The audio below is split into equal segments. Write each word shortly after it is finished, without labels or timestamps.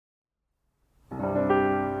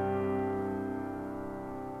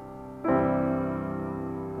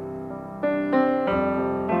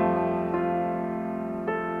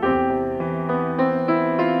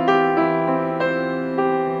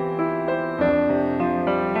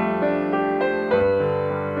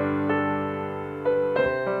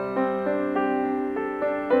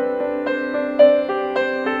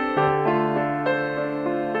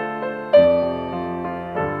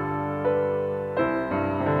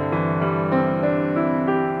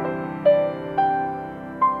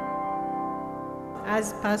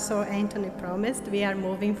as Pastor Anthony promised, we are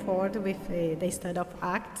moving forward with the study of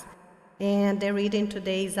Acts. And the reading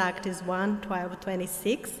today is Acts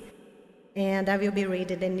 1:12-26. And I will be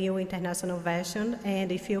reading the New International Version.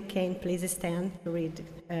 And if you can, please stand to read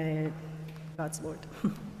God's word.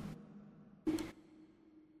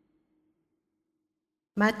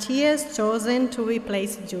 Matthias chosen to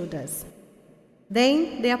replace Judas.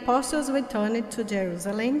 Then the apostles returned to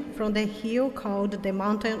Jerusalem from the hill called the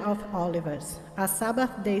Mountain of Olives, a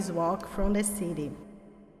Sabbath day's walk from the city.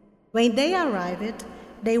 When they arrived,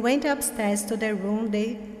 they went upstairs to the room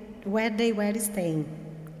where they were staying.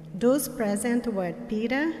 Those present were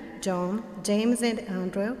Peter, John, James and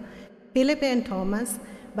Andrew, Philip and Thomas,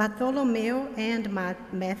 Bartholomew and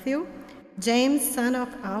Matthew, James son of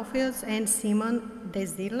Alphaeus and Simon the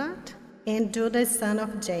Zealot, and Judas son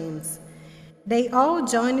of James. They all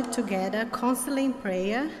joined together constantly in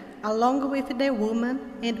prayer, along with the woman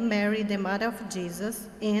and Mary, the mother of Jesus,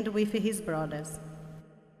 and with his brothers.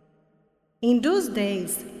 In those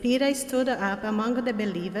days, Peter stood up among the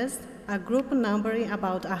believers, a group numbering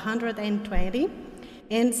about 120,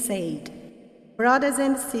 and said, "Brothers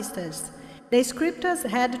and sisters, the scriptures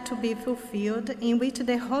had to be fulfilled in which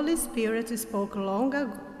the Holy Spirit spoke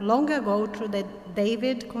long ago through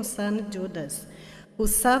David concerning Judas, who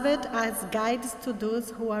served as guides to those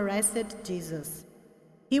who arrested Jesus.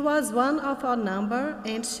 He was one of our number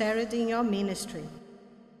and shared in your ministry.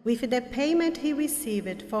 With the payment he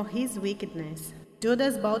received for his wickedness,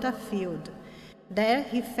 Judas bought a field. There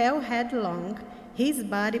he fell headlong, his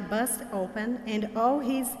body burst open, and all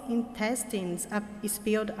his intestines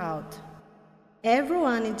spilled out.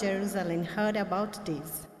 Everyone in Jerusalem heard about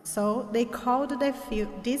this, so they called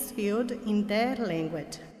this field in their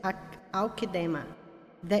language Alkidema,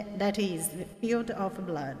 that is, the field of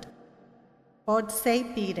blood. For say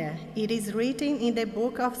Peter, it is written in the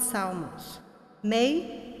book of Psalms, "May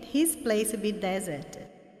his place be deserted.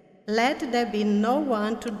 Let there be no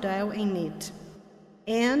one to dwell in it.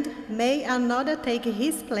 And may another take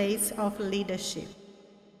his place of leadership.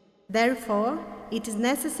 Therefore, it is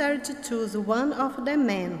necessary to choose one of the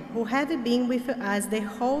men who have been with us the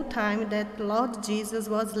whole time that Lord Jesus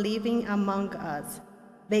was living among us,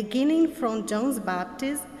 beginning from John's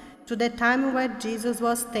baptism to the time where Jesus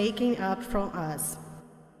was taken up from us.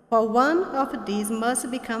 For one of these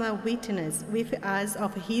must become a witness with us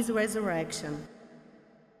of his resurrection."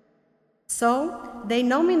 So they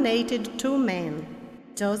nominated 2 men,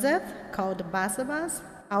 Joseph, called Barsabbas,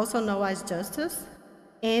 also known as Justus,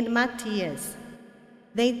 and Matthias.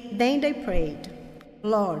 Then they prayed,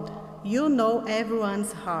 "Lord, you know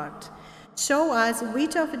everyone's heart. Show us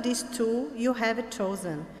which of these 2 you have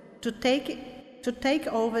chosen to take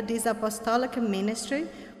over this apostolic ministry,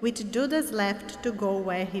 which Judas left to go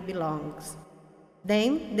where he belongs."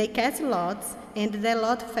 Then they cast lots, and the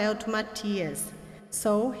lot fell to Matthias.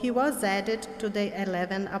 So he was added to the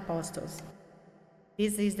 11 apostles.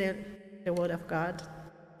 This is the word of God.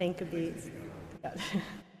 Thank you, God.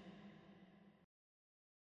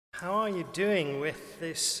 How are you doing with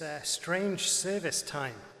this strange service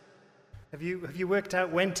time? Have you worked out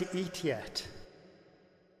when to eat yet?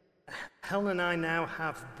 Helen and I now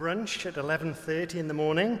have brunch at 11:30 in the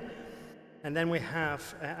morning, and then we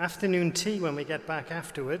have afternoon tea when we get back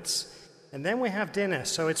afterwards, and then we have dinner,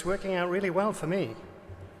 so it's working out really well for me.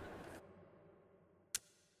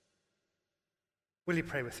 Will you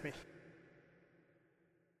pray with me?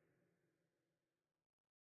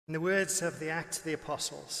 In the words of the Acts of the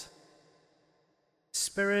Apostles,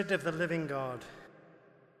 "Spirit of the living God,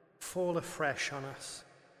 fall afresh on us.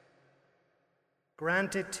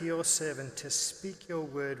 Grant it to your servant to speak your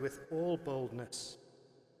word with all boldness,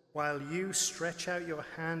 while you stretch out your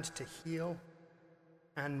hand to heal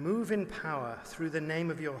and move in power through the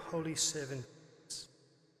name of your holy servant.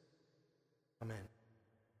 Amen."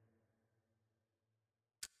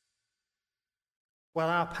 Well,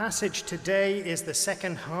 our passage today is the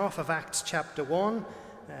second half of Acts chapter 1,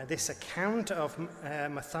 this account of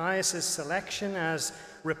Matthias' selection as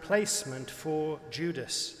replacement for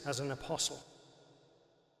Judas as an apostle.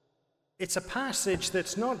 It's a passage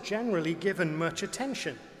that's not generally given much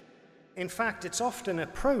attention. In fact, it's often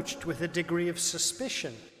approached with a degree of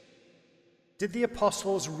suspicion. Did the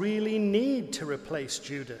apostles really need to replace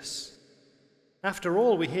Judas? After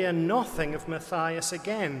all, we hear nothing of Matthias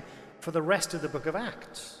again for the rest of the book of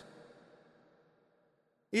Acts.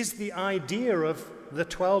 Is the idea of the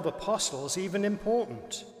 12 apostles even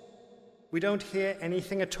important? We don't hear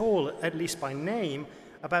anything at all, at least by name,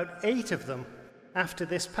 about 8 of them after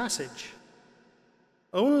this passage.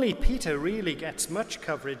 Only Peter really gets much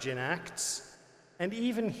coverage in Acts, and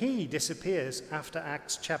even he disappears after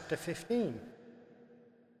Acts chapter 15.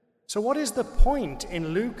 So what is the point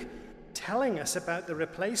in Luke telling us about the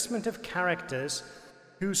replacement of characters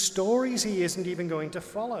whose stories he isn't even going to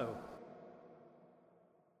follow?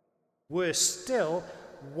 Worse still,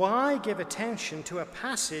 why give attention to a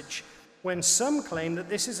passage when some claim that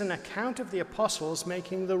this is an account of the apostles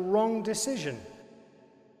making the wrong decision?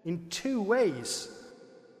 In two ways.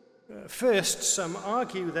 First, some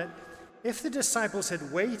argue that if the disciples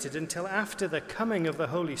had waited until after the coming of the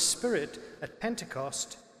Holy Spirit at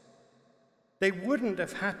Pentecost, they wouldn't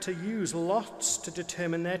have had to use lots to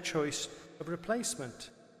determine their choice of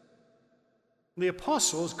replacement. The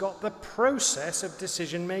apostles got the process of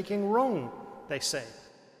decision-making wrong, they say.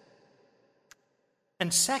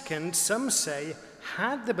 And second, some say,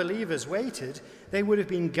 had the believers waited, they would have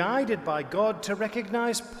been guided by God to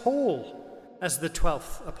recognize Paul as the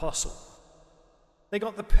 12th apostle. They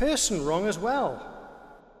got the person wrong as well.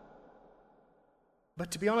 But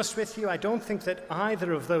to be honest with you, I don't think that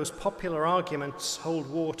either of those popular arguments hold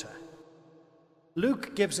water.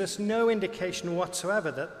 Luke gives us no indication whatsoever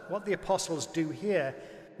that what the apostles do here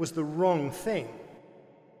was the wrong thing.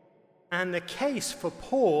 And the case for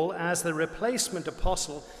Paul as the replacement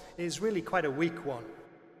apostle is really quite a weak one.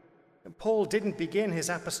 Paul didn't begin his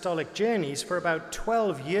apostolic journeys for about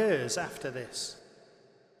 12 years after this.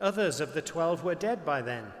 Others of the 12 were dead by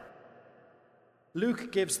then.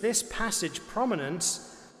 Luke gives this passage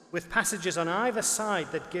prominence with passages on either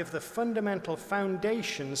side that give the fundamental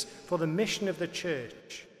foundations for the mission of the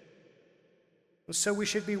church. And so we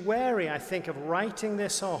should be wary, I think, of writing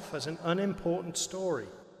this off as an unimportant story.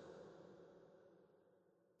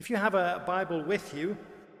 If you have a Bible with you,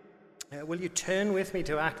 will you turn with me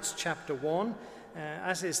to Acts chapter 1?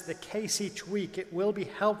 As is the case each week, it will be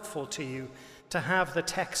helpful to you to have the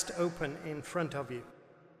text open in front of you.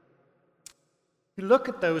 If you look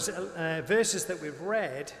at those verses that we've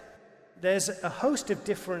read, there's a host of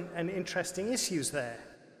different and interesting issues there.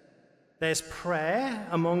 There's prayer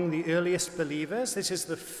among the earliest believers. This is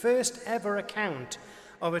the first ever account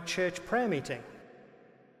of a church prayer meeting.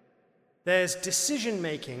 There's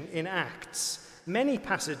decision-making in Acts. Many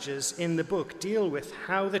passages in the book deal with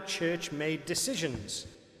how the church made decisions.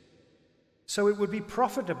 So it would be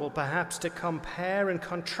profitable, perhaps, to compare and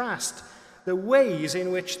contrast the ways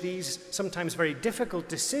in which these sometimes very difficult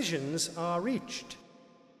decisions are reached.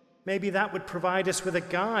 Maybe that would provide us with a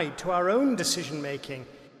guide to our own decision-making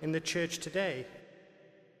in the church today.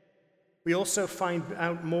 We also find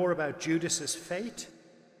out more about Judas's fate,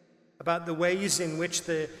 about the ways in which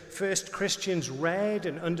the first Christians read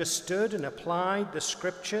and understood and applied the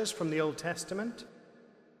scriptures from the Old Testament,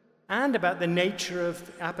 and about the nature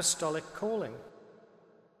of apostolic calling.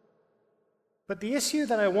 But the issue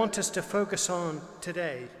that I want us to focus on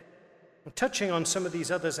today, and touching on some of these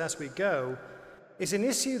others as we go, is an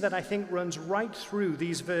issue that I think runs right through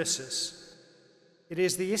these verses. It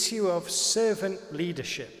is the issue of servant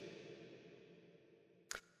leadership.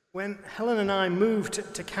 When Helen and I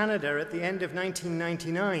moved to Canada at the end of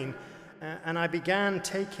 1999, and I began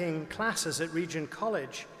taking classes at Regent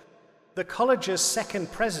College, the college's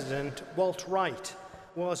second president, Walt Wright,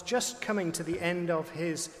 was just coming to the end of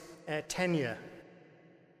his tenure.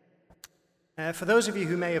 For those of you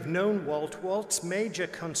who may have known Walt's major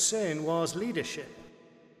concern was leadership,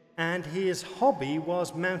 and his hobby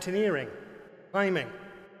was mountaineering, climbing.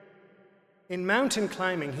 In mountain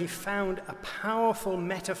climbing, he found a powerful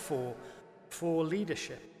metaphor for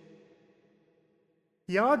leadership.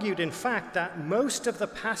 He argued, in fact, that most of the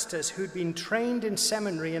pastors who'd been trained in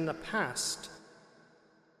seminary in the past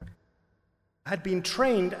had been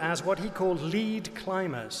trained as what he called lead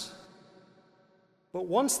climbers. But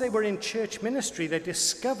once they were in church ministry, they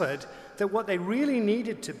discovered that what they really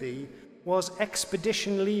needed to be was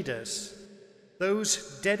expedition leaders,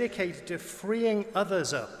 those dedicated to freeing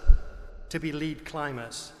others up to be lead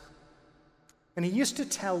climbers. And he used to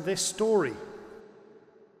tell this story.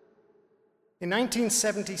 In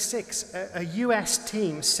 1976, a US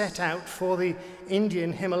team set out for the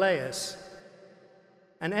Indian Himalayas.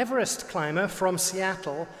 An Everest climber from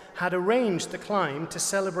Seattle had arranged the climb to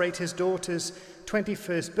celebrate his daughter's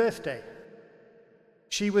 21st birthday.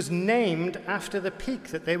 She was named after the peak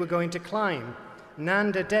that they were going to climb,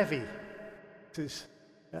 Nanda Devi. This is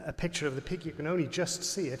a picture of the peak. You can only just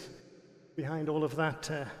see it behind all of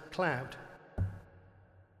that cloud.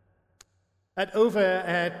 At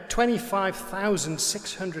over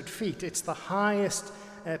 25,600 feet, it's the highest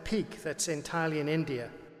peak that's entirely in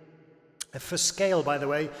India. For scale, by the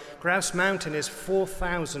way, Grouse Mountain is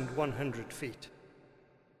 4,100 feet.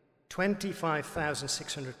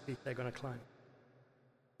 25,600 feet they're going to climb.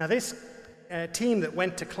 Now, this team that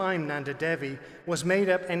went to climb Nanda Devi was made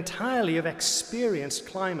up entirely of experienced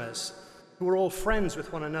climbers who were all friends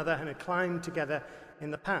with one another and had climbed together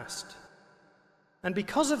in the past. And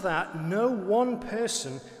because of that, no one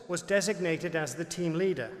person was designated as the team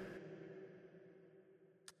leader.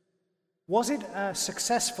 Was it a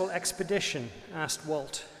successful expedition? Asked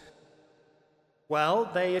Walt. Well,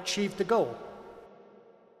 they achieved the goal.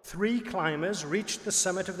 3 climbers reached the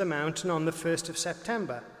summit of the mountain on the 1st of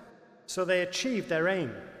September, so they achieved their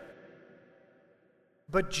aim.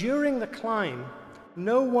 But during the climb,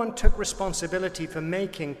 no one took responsibility for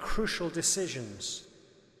making crucial decisions,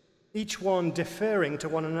 each one deferring to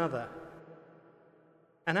one another.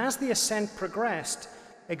 And as the ascent progressed,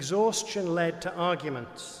 exhaustion led to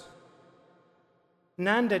arguments.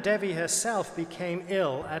 Nanda Devi herself became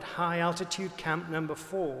ill at high altitude camp number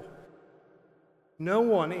 4. No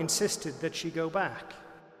one insisted that she go back.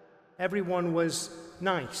 Everyone was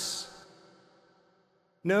nice.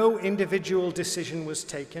 No individual decision was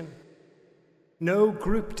taken. No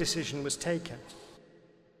group decision was taken.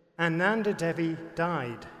 And Nanda Devi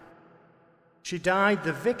died. She died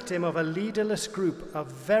the victim of a leaderless group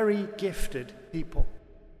of very gifted people.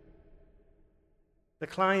 The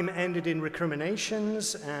climb ended in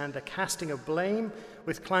recriminations and a casting of blame,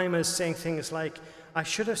 with climbers saying things like, "I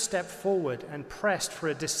should have stepped forward and pressed for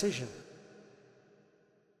a decision."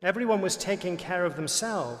 Everyone was taking care of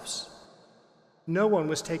themselves. No one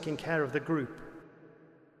was taking care of the group.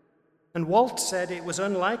 And Walt said it was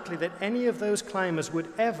unlikely that any of those climbers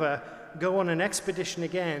would ever go on an expedition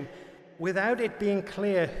again without it being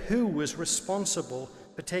clear who was responsible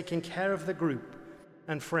for taking care of the group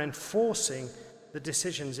and for enforcing the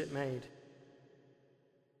decisions it made.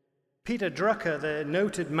 Peter Drucker, the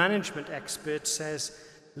noted management expert, says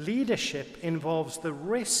leadership involves the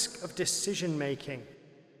risk of decision-making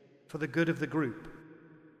for the good of the group.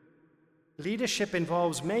 Leadership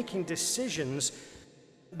involves making decisions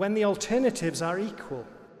when the alternatives are equal.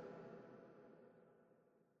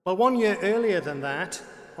 Well, 1 year earlier than that,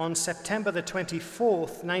 on September the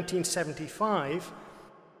 24th, 1975,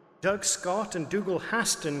 Doug Scott and Dougal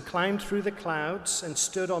Haston climbed through the clouds and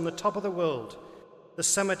stood on the top of the world, the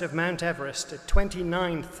summit of Mount Everest at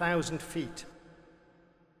 29,000 feet.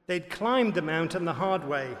 They'd climbed the mountain the hard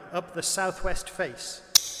way, up the southwest face,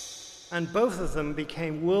 and both of them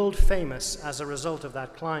became world famous as a result of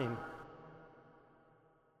that climb.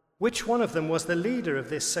 Which one of them was the leader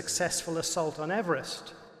of this successful assault on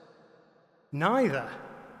Everest? Neither.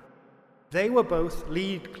 They were both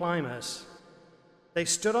lead climbers. They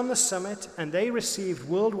stood on the summit and they received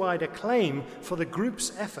worldwide acclaim for the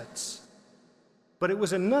group's efforts. But it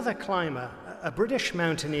was another climber, a British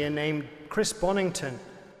mountaineer named Chris Bonington,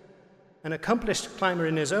 an accomplished climber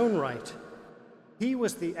in his own right. He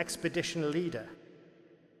was the expedition leader.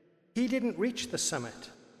 He didn't reach the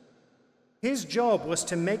summit. His job was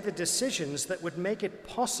to make the decisions that would make it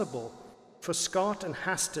possible for Scott and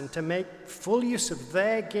Haston to make full use of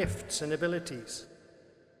their gifts and abilities,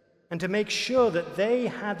 and to make sure that they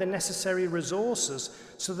had the necessary resources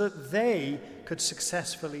so that they could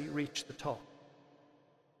successfully reach the top.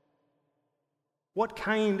 What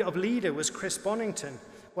kind of leader was Chris Bonington?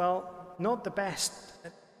 Well, not the best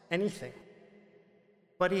at anything,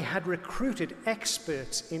 but he had recruited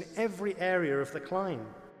experts in every area of the climb.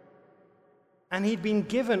 And he'd been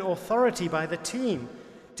given authority by the team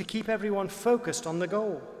to keep everyone focused on the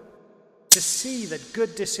goal, to see that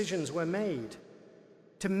good decisions were made,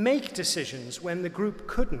 to make decisions when the group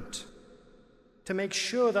couldn't, to make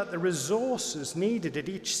sure that the resources needed at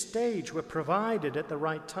each stage were provided at the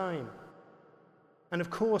right time, and of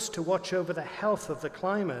course to watch over the health of the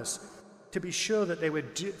climbers, to be sure that they were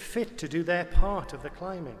fit to do their part of the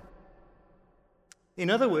climbing. In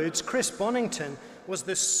other words, Chris Bonington was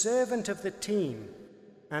the servant of the team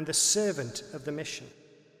and the servant of the mission.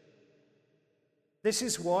 This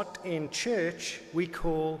is what in church we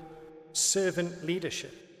call servant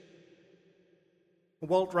leadership.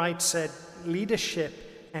 Walt Wright said, leadership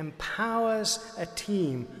empowers a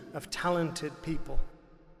team of talented people.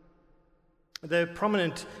 The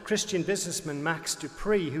prominent Christian businessman Max De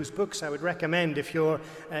Pree, whose books I would recommend if you're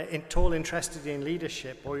at all interested in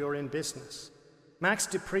leadership or you're in business. Max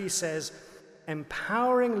De Pree says,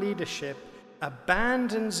 empowering leadership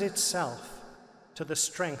abandons itself to the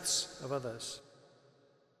strengths of others.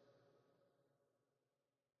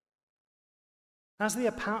 As the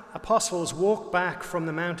apostles walk back from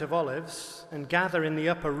the Mount of Olives and gather in the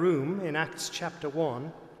upper room in Acts chapter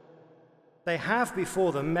 1, they have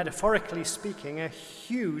before them, metaphorically speaking, a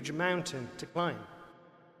huge mountain to climb.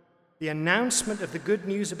 The announcement of the good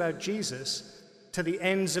news about Jesus to the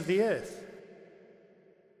ends of the earth.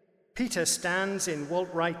 Peter stands, in Walt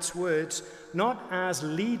Wright's words, not as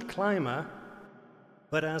lead climber,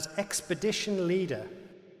 but as expedition leader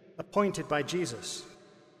appointed by Jesus.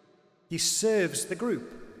 He serves the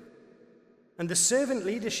group. And the servant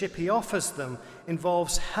leadership he offers them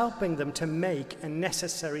involves helping them to make a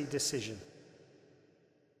necessary decision.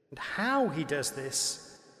 And how he does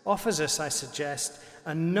this offers us, I suggest,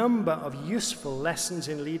 a number of useful lessons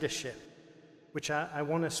in leadership, which I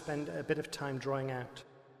want to spend a bit of time drawing out.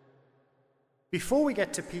 Before we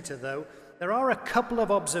get to Peter, though, there are a couple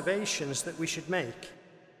of observations that we should make.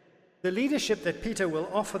 The leadership that Peter will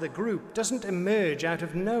offer the group doesn't emerge out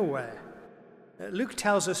of nowhere. Luke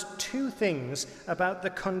tells us two things about the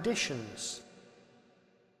conditions.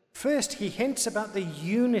 First, he hints about the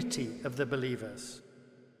unity of the believers.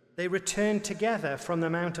 They return together from the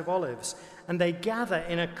Mount of Olives, and they gather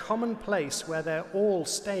in a common place where they're all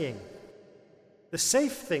staying. The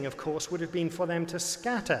safe thing, of course, would have been for them to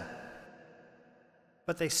scatter,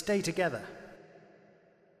 but they stay together.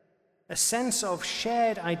 A sense of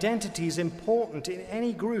shared identity is important in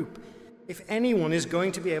any group if anyone is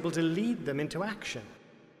going to be able to lead them into action.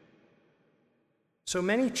 So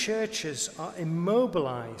many churches are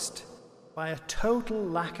immobilized by a total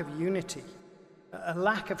lack of unity, a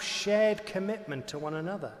lack of shared commitment to one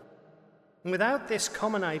another. And without this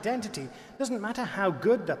common identity, it doesn't matter how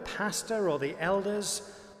good the pastor or the elders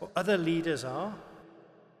or other leaders are,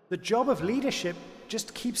 the job of leadership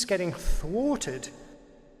just keeps getting thwarted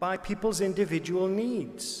by people's individual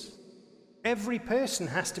needs. Every person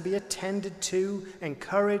has to be attended to,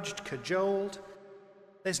 encouraged, cajoled.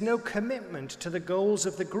 There's no commitment to the goals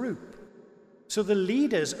of the group. So the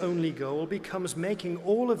leader's only goal becomes making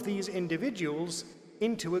all of these individuals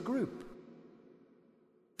into a group.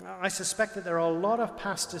 I suspect that there are a lot of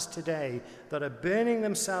pastors today that are burning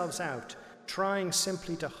themselves out, trying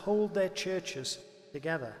simply to hold their churches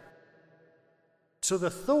together. So the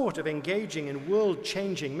thought of engaging in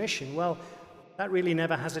world-changing mission, well, that really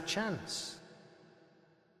never has a chance.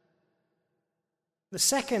 The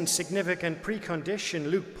second significant precondition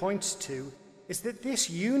Luke points to is that this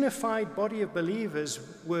unified body of believers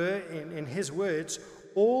were, in his words,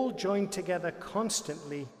 all joined together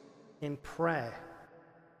constantly in prayer.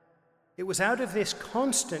 It was out of this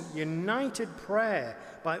constant, united prayer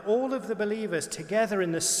by all of the believers together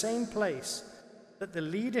in the same place that the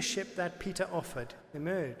leadership that Peter offered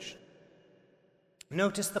emerged.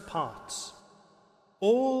 Notice the parts.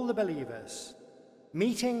 All the believers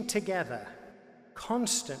meeting together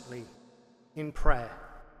constantly in prayer.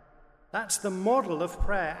 That's the model of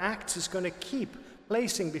prayer Acts is going to keep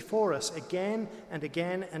placing before us again and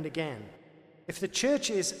again and again. If the church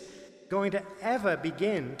is going to ever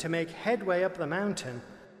begin to make headway up the mountain,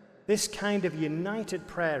 this kind of united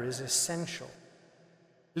prayer is essential.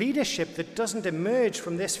 Leadership that doesn't emerge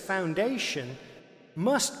from this foundation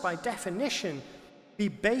must, by definition, be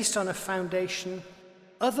based on a foundation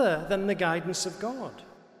other than the guidance of God.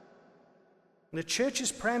 The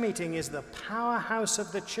church's prayer meeting is the powerhouse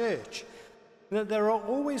of the church. There are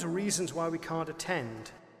always reasons why we can't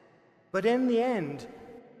attend, but in the end,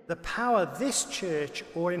 the power this church,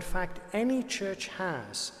 or in fact any church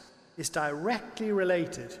has, is directly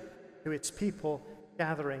related to its people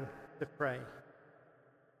gathering to pray.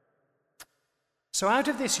 So out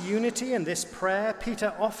of this unity and this prayer,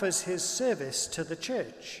 Peter offers his service to the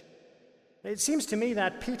church. It seems to me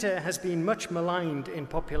that Peter has been much maligned in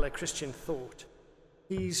popular Christian thought.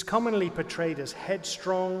 He's commonly portrayed as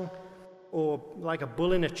headstrong or like a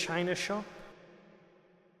bull in a china shop.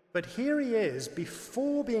 But here he is,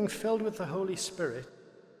 before being filled with the Holy Spirit,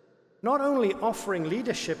 not only offering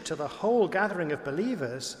leadership to the whole gathering of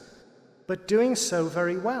believers, but doing so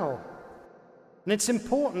very well. And it's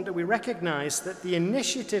important that we recognize that the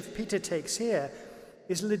initiative Peter takes here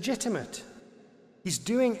is legitimate. He's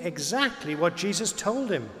doing exactly what Jesus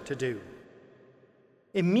told him to do.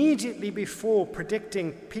 Immediately before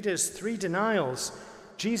predicting Peter's 3 denials,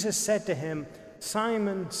 Jesus said to him,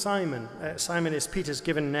 Simon, Simon, Simon is Peter's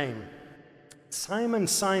given name. Simon,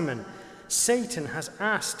 Simon, Satan has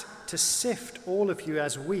asked to sift all of you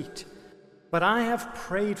as wheat, but I have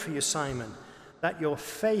prayed for you, Simon, that your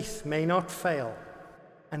faith may not fail.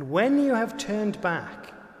 And when you have turned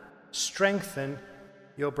back, strengthen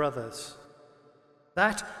your brothers.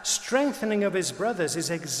 That strengthening of his brothers is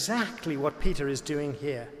exactly what Peter is doing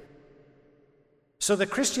here. So the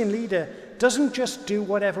Christian leader doesn't just do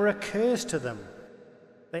whatever occurs to them.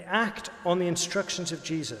 They act on the instructions of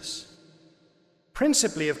Jesus.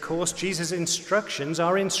 Principally, of course, Jesus' instructions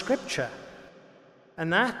are in Scripture.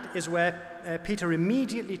 And that is where Peter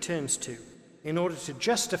immediately turns to in order to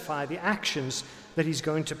justify the actions that he's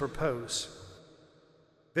going to propose.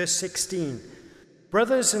 Verse 16,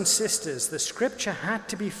 brothers and sisters, the scripture had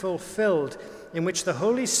to be fulfilled in which the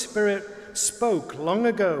Holy Spirit spoke long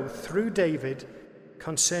ago through David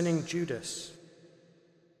concerning Judas.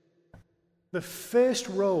 The first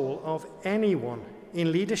role of anyone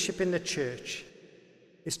in leadership in the church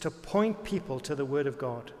is to point people to the Word of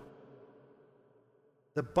God.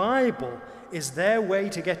 The Bible is their way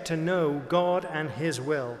to get to know God and His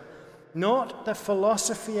will, not the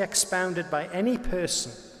philosophy expounded by any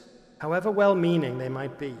person, however well-meaning they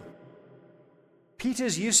might be.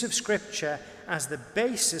 Peter's use of Scripture as the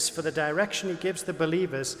basis for the direction he gives the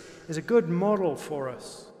believers is a good model for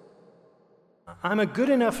us. I'm a good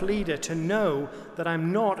enough leader to know that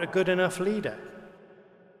I'm not a good enough leader.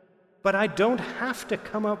 But I don't have to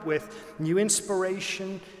come up with new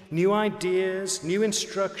inspiration, new ideas, new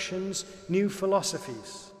instructions, new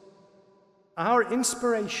philosophies. Our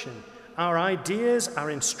inspiration, our ideas, our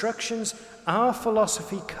instructions, our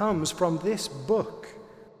philosophy comes from this book.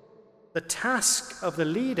 The task of the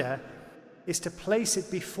leader is to place it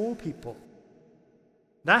before people.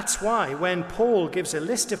 That's why when Paul gives a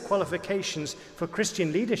list of qualifications for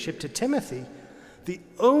Christian leadership to Timothy, the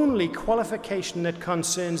only qualification that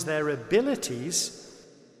concerns their abilities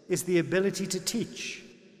is the ability to teach.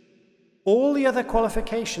 All the other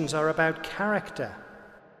qualifications are about character.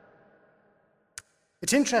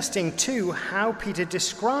 It's interesting, too, how Peter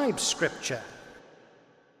describes Scripture.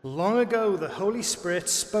 Long ago, the Holy Spirit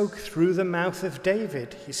spoke through the mouth of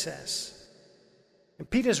David, he says. And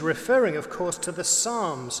Peter's referring, of course, to the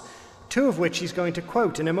Psalms, two of which he's going to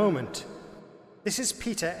quote in a moment. This is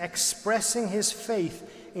Peter expressing his faith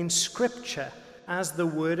in Scripture as the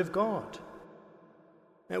Word of God.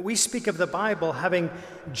 Now, we speak of the Bible having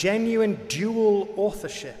genuine dual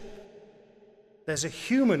authorship. There's a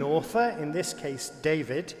human author, in this case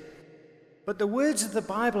David, but the words of the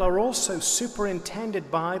Bible are also superintended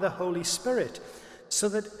by the Holy Spirit, so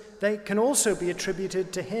that they can also be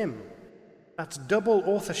attributed to him. That's double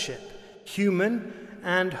authorship, human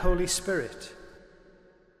and Holy Spirit.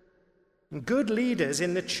 Good leaders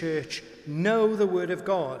in the church know the Word of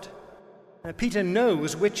God. Peter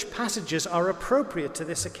knows which passages are appropriate to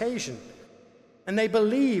this occasion, and they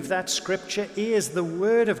believe that Scripture is the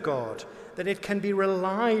Word of God, that it can be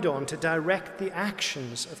relied on to direct the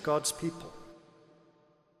actions of God's people.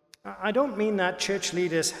 I don't mean that church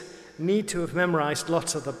leaders need to have memorized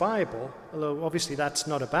lots of the Bible, although obviously that's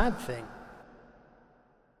not a bad thing.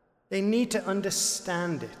 They need to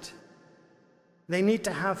understand it. They need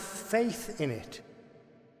to have faith in it,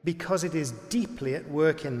 because it is deeply at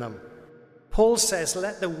work in them. Paul says,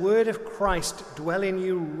 "Let the word of Christ dwell in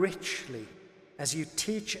you richly, as you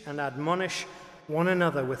teach and admonish one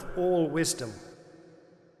another with all wisdom."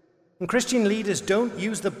 And Christian leaders don't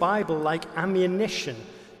use the Bible like ammunition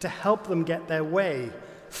to help them get their way,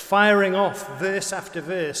 firing off verse after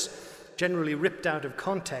verse, generally ripped out of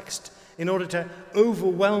context, in order to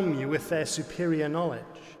overwhelm you with their superior knowledge.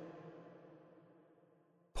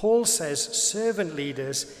 Paul says servant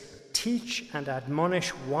leaders teach and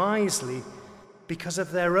admonish wisely because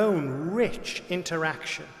of their own rich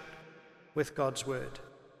interaction with God's Word.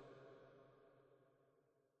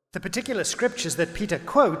 The particular scriptures that Peter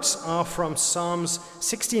quotes are from Psalms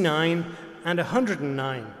 69 and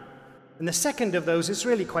 109. And the second of those is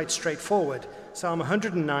really quite straightforward. Psalm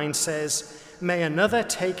 109 says, "May another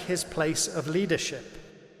take his place of leadership."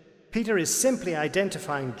 Peter is simply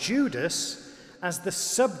identifying Judas as the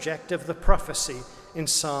subject of the prophecy in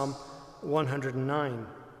Psalm 109.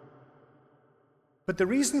 But the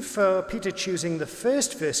reason for Peter choosing the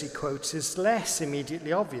first verse he quotes is less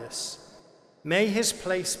immediately obvious. "May his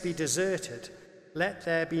place be deserted, let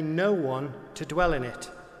there be no one to dwell in it."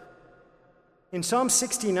 In Psalm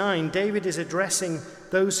 69, David is addressing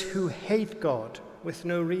those who hate God with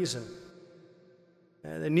no reason.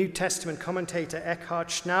 The New Testament commentator Eckhart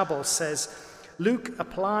Schnabel says, Luke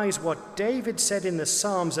applies what David said in the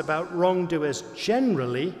Psalms about wrongdoers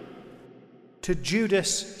generally to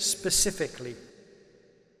Judas specifically.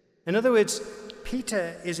 In other words,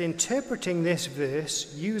 Peter is interpreting this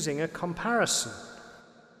verse using a comparison.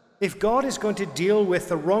 If God is going to deal with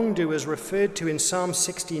the wrongdoers referred to in Psalm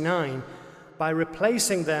 69 by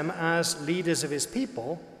replacing them as leaders of his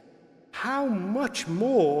people, how much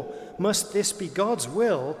more must this be God's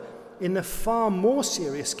will in the far more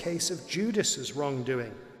serious case of Judas's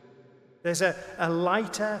wrongdoing? There's a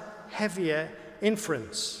lighter, heavier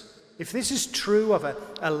inference. If this is true of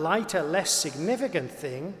a lighter, less significant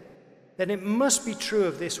thing, then it must be true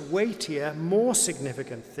of this weightier, more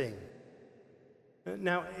significant thing.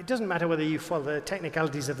 Now, it doesn't matter whether you follow the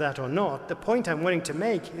technicalities of that or not. The point I'm wanting to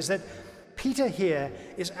make is that Peter here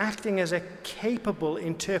is acting as a capable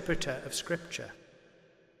interpreter of Scripture.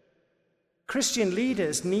 Christian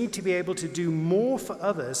leaders need to be able to do more for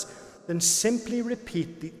others than simply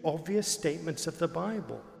repeat the obvious statements of the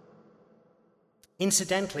Bible.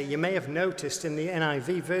 Incidentally, you may have noticed in the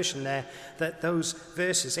NIV version there that those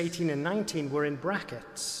verses 18 and 19 were in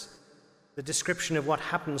brackets, the description of what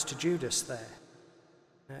happens to Judas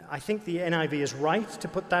there. I think the NIV is right to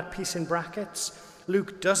put that piece in brackets.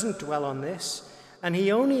 Luke doesn't dwell on this, and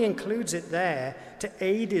he only includes it there to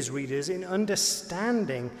aid his readers in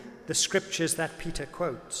understanding the scriptures that Peter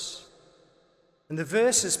quotes. And the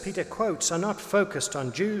verses Peter quotes are not focused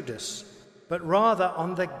on Judas, but rather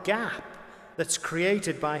on the gap that's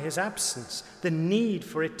created by his absence, the need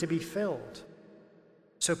for it to be filled.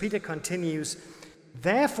 So Peter continues,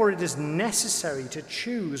 "Therefore it is necessary to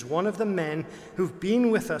choose one of the men who've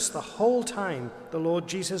been with us the whole time the Lord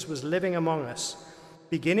Jesus was living among us,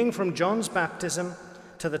 beginning from John's baptism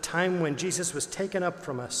to the time when Jesus was taken up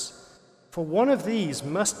from us. For one of these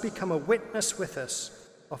must become a witness with us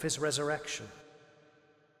of his resurrection."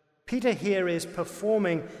 Peter here is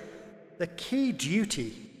performing the key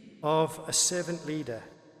duty of a servant leader.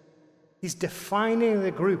 He's defining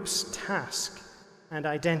the group's task and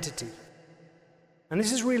identity. And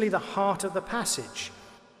this is really the heart of the passage.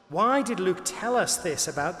 Why did Luke tell us this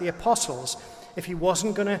about the apostles if he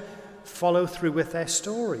wasn't going to follow through with their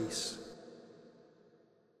stories?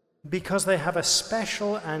 Because they have a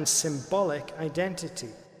special and symbolic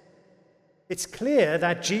identity. It's clear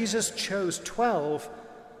that Jesus chose 12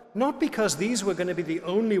 not because these were going to be the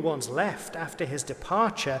only ones left after his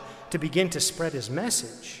departure to begin to spread his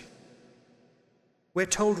message. We're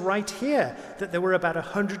told right here that there were about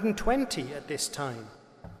 120 at this time.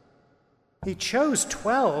 He chose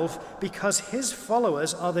 12 because his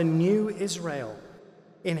followers are the new Israel,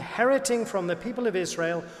 inheriting from the people of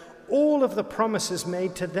Israel all of the promises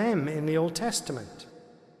made to them in the Old Testament.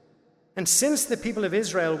 And since the people of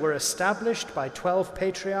Israel were established by 12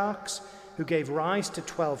 patriarchs who gave rise to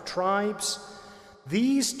 12 tribes,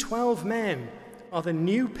 these 12 men are the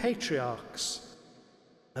new patriarchs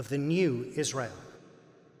of the new Israel.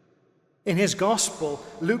 In his gospel,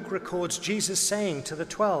 Luke records Jesus saying to the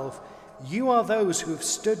 12, "You are those who have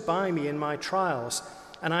stood by me in my trials,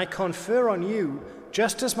 and I confer on you,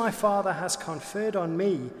 just as my Father has conferred on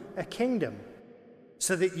me, a kingdom,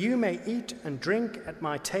 so that you may eat and drink at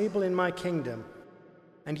my table in my kingdom,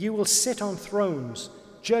 and you will sit on thrones,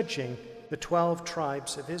 judging the 12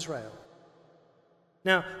 tribes of Israel."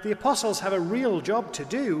 Now, the apostles have a real job to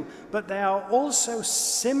do, but they are also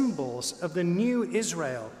symbols of the new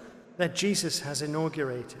Israel that Jesus has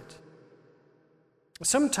inaugurated.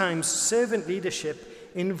 Sometimes servant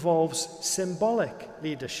leadership involves symbolic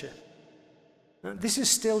leadership. Now, this is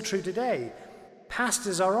still true today.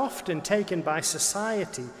 Pastors are often taken by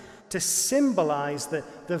society to symbolize the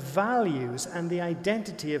values and the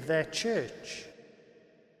identity of their church.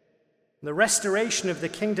 The restoration of the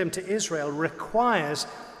kingdom to Israel requires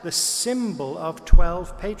the symbol of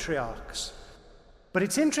 12 patriarchs. But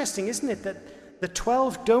it's interesting, isn't it, that the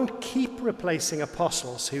 12 don't keep replacing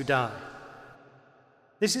apostles who die.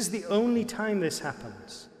 This is the only time this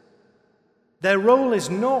happens. Their role is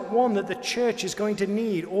not one that the church is going to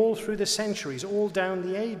need all through the centuries, all down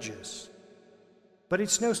the ages. But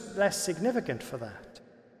it's no less significant for that.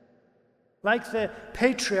 Like the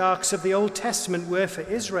patriarchs of the Old Testament were for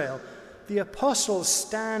Israel, the apostles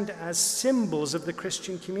stand as symbols of the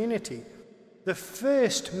Christian community, the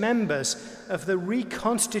first members of the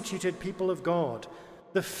reconstituted people of God,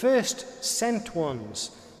 the first sent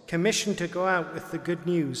ones commissioned to go out with the good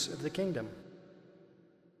news of the kingdom.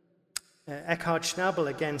 Eckhard Schnabel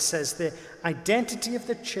again says the identity of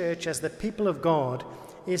the church as the people of God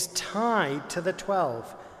is tied to the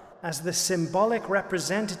 12 as the symbolic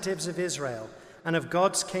representatives of Israel and of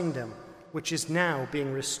God's kingdom, which is now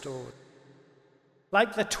being restored.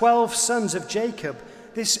 Like the 12 sons of Jacob,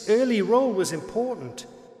 this early role was important,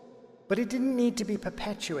 but it didn't need to be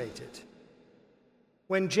perpetuated.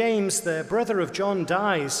 When James, the brother of John,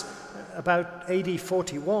 dies about AD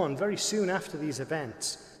 41, very soon after these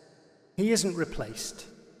events, he isn't replaced.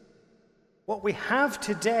 What we have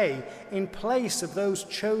today in place of those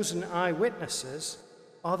chosen eyewitnesses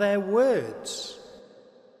are their words,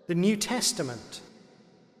 the New Testament.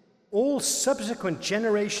 All subsequent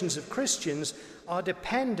generations of Christians are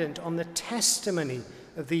dependent on the testimony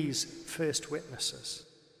of these first witnesses.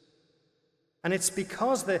 And it's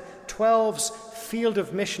because the 12's field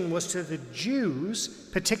of mission was to the Jews,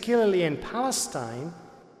 particularly in Palestine,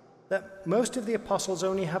 that most of the apostles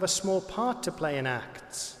only have a small part to play in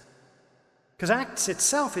Acts. Because Acts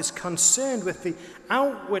itself is concerned with the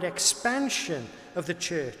outward expansion of the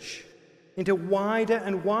church into wider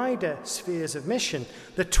and wider spheres of mission.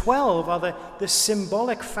 The 12 are the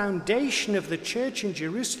symbolic foundation of the church in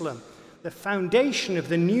Jerusalem, the foundation of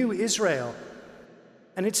the new Israel.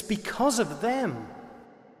 And it's because of them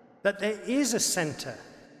that there is a center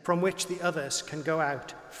from which the others can go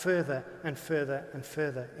out further and further and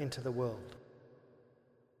further into the world.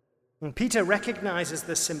 And Peter recognizes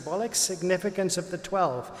the symbolic significance of the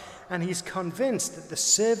 12, and he's convinced that the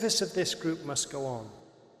service of this group must go on.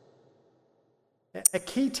 A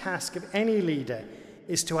key task of any leader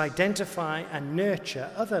is to identify and nurture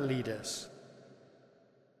other leaders.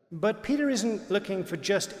 But Peter isn't looking for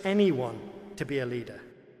just anyone to be a leader.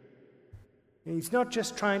 He's not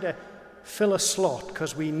just trying to fill a slot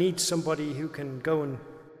because we need somebody who can go and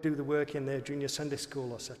do the work in their junior Sunday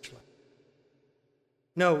school or such like.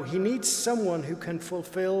 No, he needs someone who can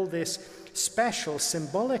fulfill this special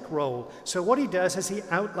symbolic role. So what he does is he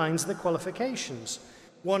outlines the qualifications.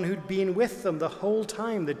 One who'd been with them the whole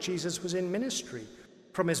time that Jesus was in ministry,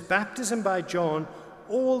 from his baptism by John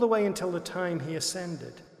all the way until the time he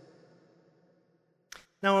ascended.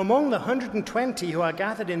 Now, among the 120 who are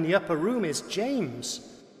gathered in the upper room is James,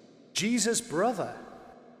 Jesus' brother.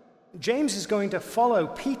 James is going to follow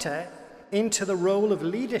Peter into the role of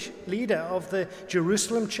leader of the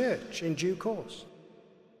Jerusalem church in due course.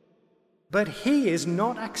 But he is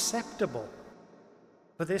not acceptable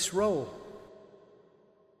for this role.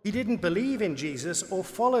 He didn't believe in Jesus or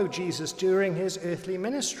follow Jesus during his earthly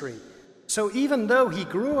ministry. So even though he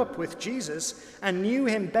grew up with Jesus and knew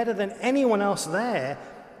him better than anyone else there,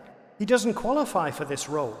 he doesn't qualify for this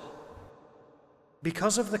role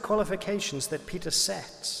because of the qualifications that Peter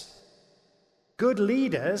sets. Good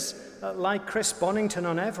leaders, like Chris Bonington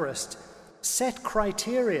on Everest, set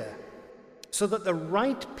criteria so that the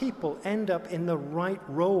right people end up in the right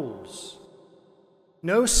roles.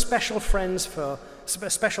 No special favors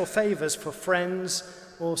for friends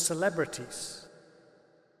or celebrities.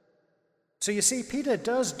 So you see, Peter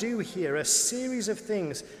does do here a series of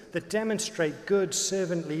things that demonstrate good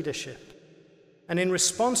servant leadership. And in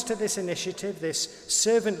response to this initiative, this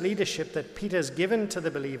servant leadership that Peter's given to the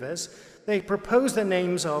believers, they propose the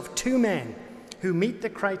names of 2 men who meet the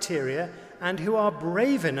criteria and who are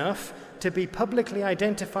brave enough to be publicly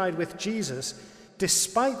identified with Jesus,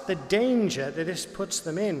 despite the danger that this puts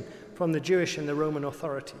them in from the Jewish and the Roman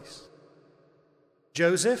authorities.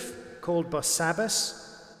 Joseph, called Barsabbas,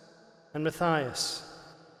 and Matthias.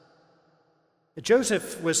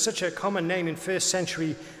 Joseph was such a common name in first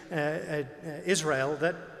century Israel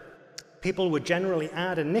that people would generally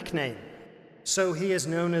add a nickname. So he is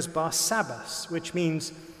known as Barsabbas, which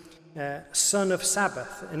means son of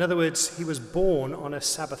Sabbath. In other words, he was born on a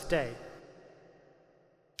Sabbath day.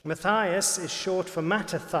 Matthias is short for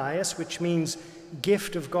Mattathias, which means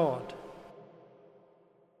gift of God.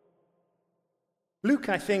 Luke,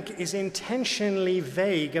 I think, is intentionally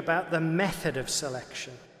vague about the method of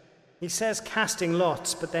selection. He says casting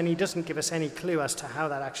lots, but then he doesn't give us any clue as to how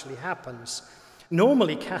that actually happens.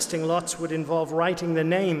 Normally, casting lots would involve writing the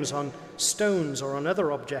names on stones or on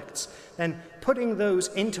other objects, then putting those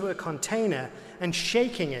into a container and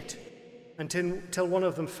shaking it until one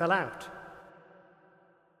of them fell out.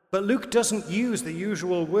 But Luke doesn't use the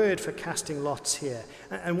usual word for casting lots here,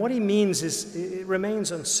 and what he means is it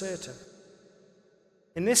remains uncertain.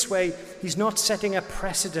 In this way, he's not setting a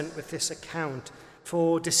precedent with this account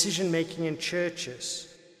for decision-making in churches.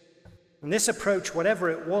 And this approach, whatever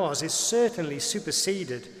it was, is certainly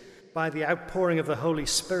superseded by the outpouring of the Holy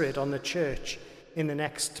Spirit on the church in the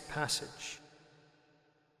next passage.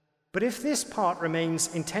 But if this part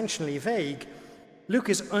remains intentionally vague, Luke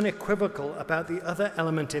is unequivocal about the other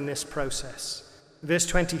element in this process. Verse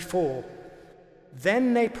 24,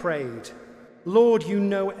 "Then they prayed, 'Lord, you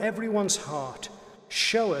know everyone's heart.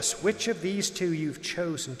 Show us which of these 2 you've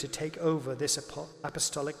chosen to take over this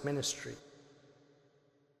apostolic ministry.'"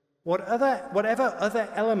 Whatever other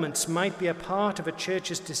elements might be a part of a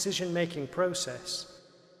church's decision-making process,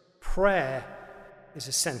 prayer is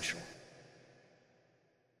essential.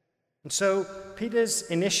 And so Peter's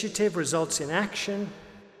initiative results in action,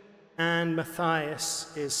 and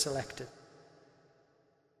Matthias is selected.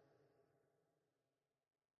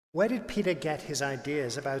 Where did Peter get his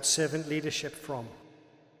ideas about servant leadership from?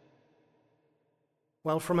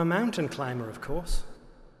 Well, from a mountain climber, of course.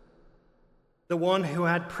 The one who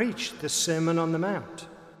had preached the Sermon on the Mount.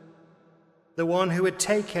 The one who had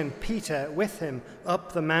taken Peter with him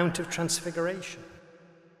up the Mount of Transfiguration.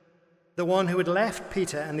 The one who had left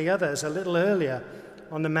Peter and the others a little earlier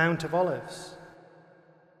on the Mount of Olives.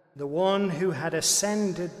 the one who had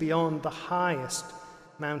ascended beyond the highest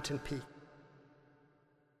mountain peak.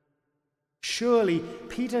 Surely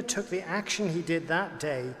Peter took the action he did that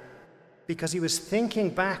day because he was thinking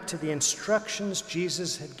back to the instructions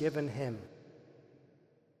Jesus had given him.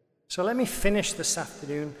 So let me finish this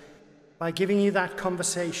afternoon by giving you that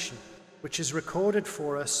conversation, which is recorded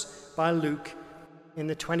for us by Luke in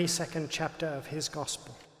the 22nd chapter of his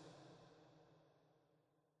Gospel.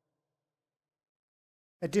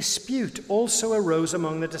 A dispute also arose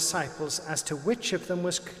among the disciples as to which of them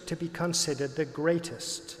was to be considered the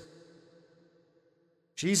greatest.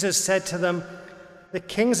 Jesus said to them, "The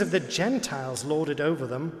kings of the Gentiles lord it over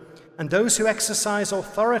them, and those who exercise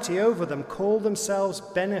authority over them call themselves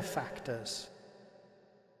benefactors.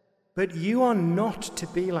 But you are not to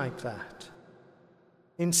be like that.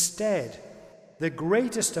 Instead, the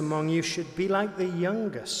greatest among you should be like the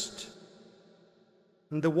youngest,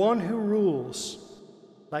 and the one who rules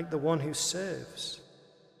like the one who serves.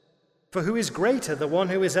 For who is greater, the one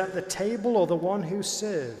who is at the table or the one who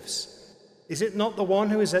serves? Is it not the one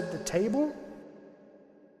who is at the table?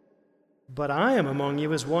 But I am among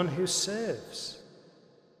you as one who serves.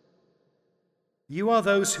 You are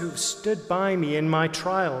those who have stood by me in my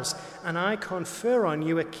trials, and I confer on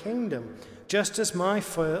you a kingdom, just as my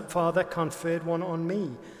Father conferred one on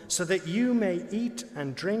me, so that you may eat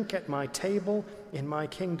and drink at my table in my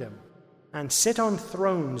kingdom, and sit on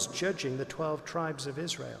thrones judging the 12 tribes of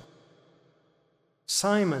Israel.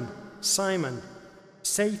 Simon, Simon,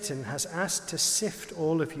 Satan has asked to sift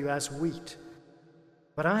all of you as wheat.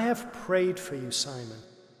 But I have prayed for you, Simon,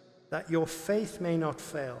 that your faith may not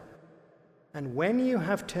fail. And when you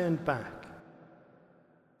have turned back,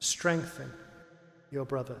 strengthen your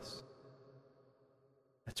brothers."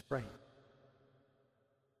 Let's pray.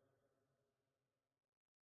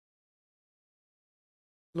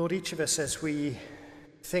 Lord, each of us, as we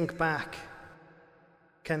think back,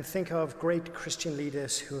 can think of great Christian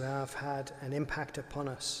leaders who have had an impact upon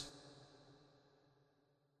us.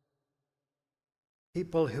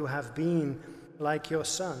 People who have been like your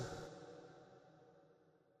Son.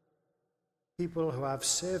 People who have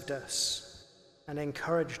served us and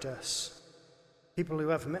encouraged us. People who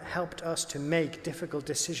have helped us to make difficult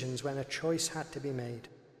decisions when a choice had to be made.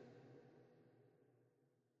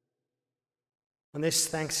 On this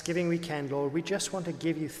Thanksgiving weekend, Lord, we just want to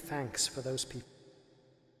give you thanks for those people.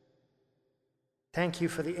 Thank you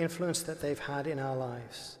for the influence that they've had in our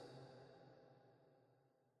lives.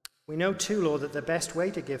 We know too, Lord, that the best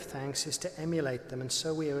way to give thanks is to emulate them, and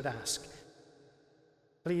so we would ask,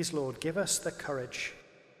 please, Lord, give us the courage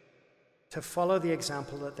to follow the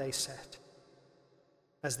example that they set,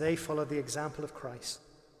 as they follow the example of Christ.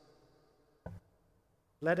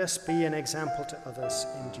 Let us be an example to others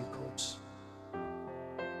in due course.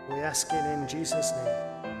 We ask it in Jesus' name.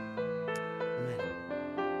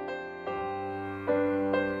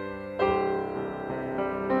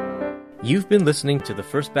 You've been listening to the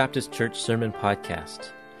First Baptist Church Sermon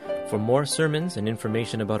Podcast. For more sermons and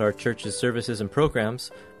information about our church's services and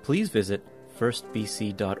programs, please visit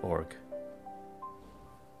firstbc.org.